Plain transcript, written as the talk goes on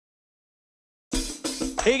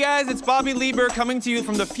Hey guys, it's Bobby Lieber coming to you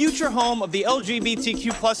from the future home of the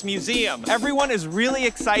LGBTQ+ museum. Everyone is really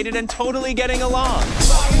excited and totally getting along.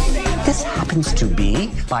 This happens to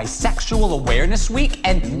be Bisexual Awareness Week,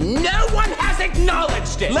 and no one has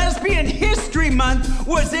acknowledged it. Lesbian History Month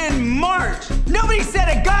was in March. Nobody said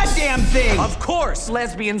a goddamn thing. Of course,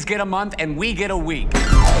 lesbians get a month and we get a week.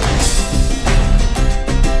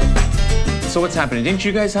 So what's happening? Didn't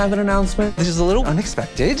you guys have an announcement? This is a little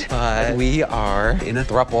unexpected, but we are in a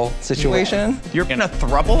throuple situation. You're in a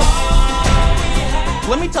throuple?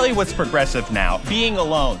 Let me tell you what's progressive now. Being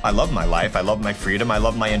alone. I love my life, I love my freedom, I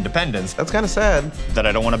love my independence. That's kind of sad. That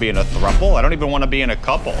I don't want to be in a throuple? I don't even want to be in a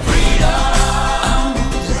couple.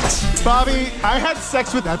 Bobby, I had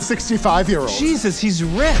sex with that 65-year-old. Jesus, he's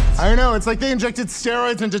ripped. I know, it's like they injected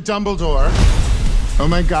steroids into Dumbledore. Oh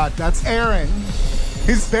my God, that's Aaron.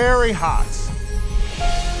 He's very hot.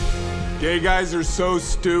 Gay guys are so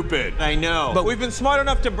stupid. I know. But we've been smart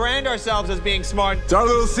enough to brand ourselves as being smart. It's our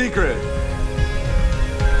little secret.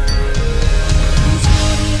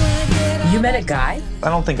 You met a guy? I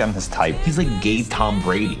don't think I'm his type. He's like gay Tom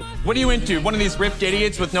Brady. What are you into? One of these ripped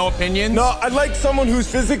idiots with no opinions? No, I'd like someone who's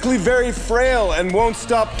physically very frail and won't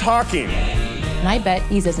stop talking. And I bet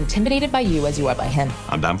he's as intimidated by you as you are by him.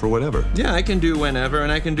 I'm down for whatever. Yeah, I can do whenever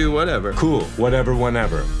and I can do whatever. Cool, whatever,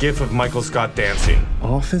 whenever. GIF of Michael Scott dancing.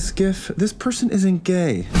 Office GIF? This person isn't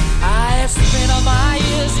gay. I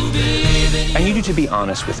need you to be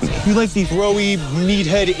honest with me. You like these rowy,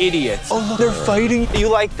 meathead idiots. Oh, they're fighting. You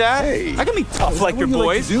like that? Hey. I can be tough like your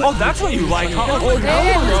boys. Oh, that's what you like, huh? Oh,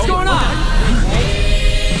 hey, what's going on?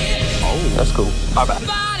 Oh, that's cool. How about it?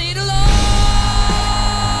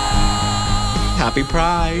 Happy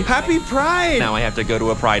Pride. Happy Pride! Now I have to go to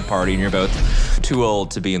a pride party and you're both too old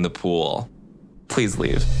to be in the pool. Please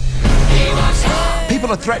leave. People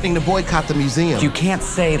are threatening to boycott the museum. You can't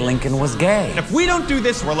say Lincoln was gay. And if we don't do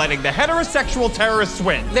this, we're letting the heterosexual terrorists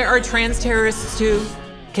win. There are trans terrorists too.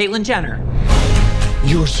 Caitlyn Jenner.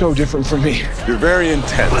 You're so different from me. You're very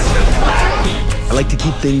intense. I like to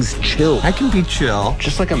keep things chill. I can be chill.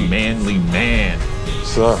 Just like a manly man.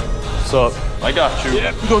 Sup? Sup? I got you.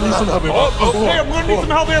 Yeah. You gonna need some help here. Okay, I'm gonna need some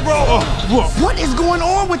help here, bro. What is going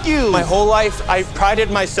on with you? My whole life, I've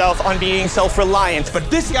prided myself on being self-reliant, but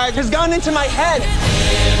this guy has gone into my head.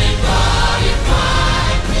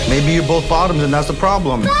 Maybe you're both bottoms and that's the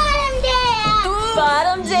problem.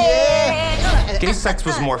 Bottom day. Gay sex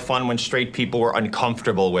was more fun when straight people were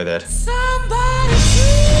uncomfortable with it.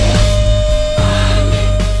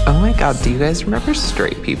 Oh my God, do you guys remember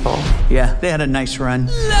straight people? Yeah, they had a nice run.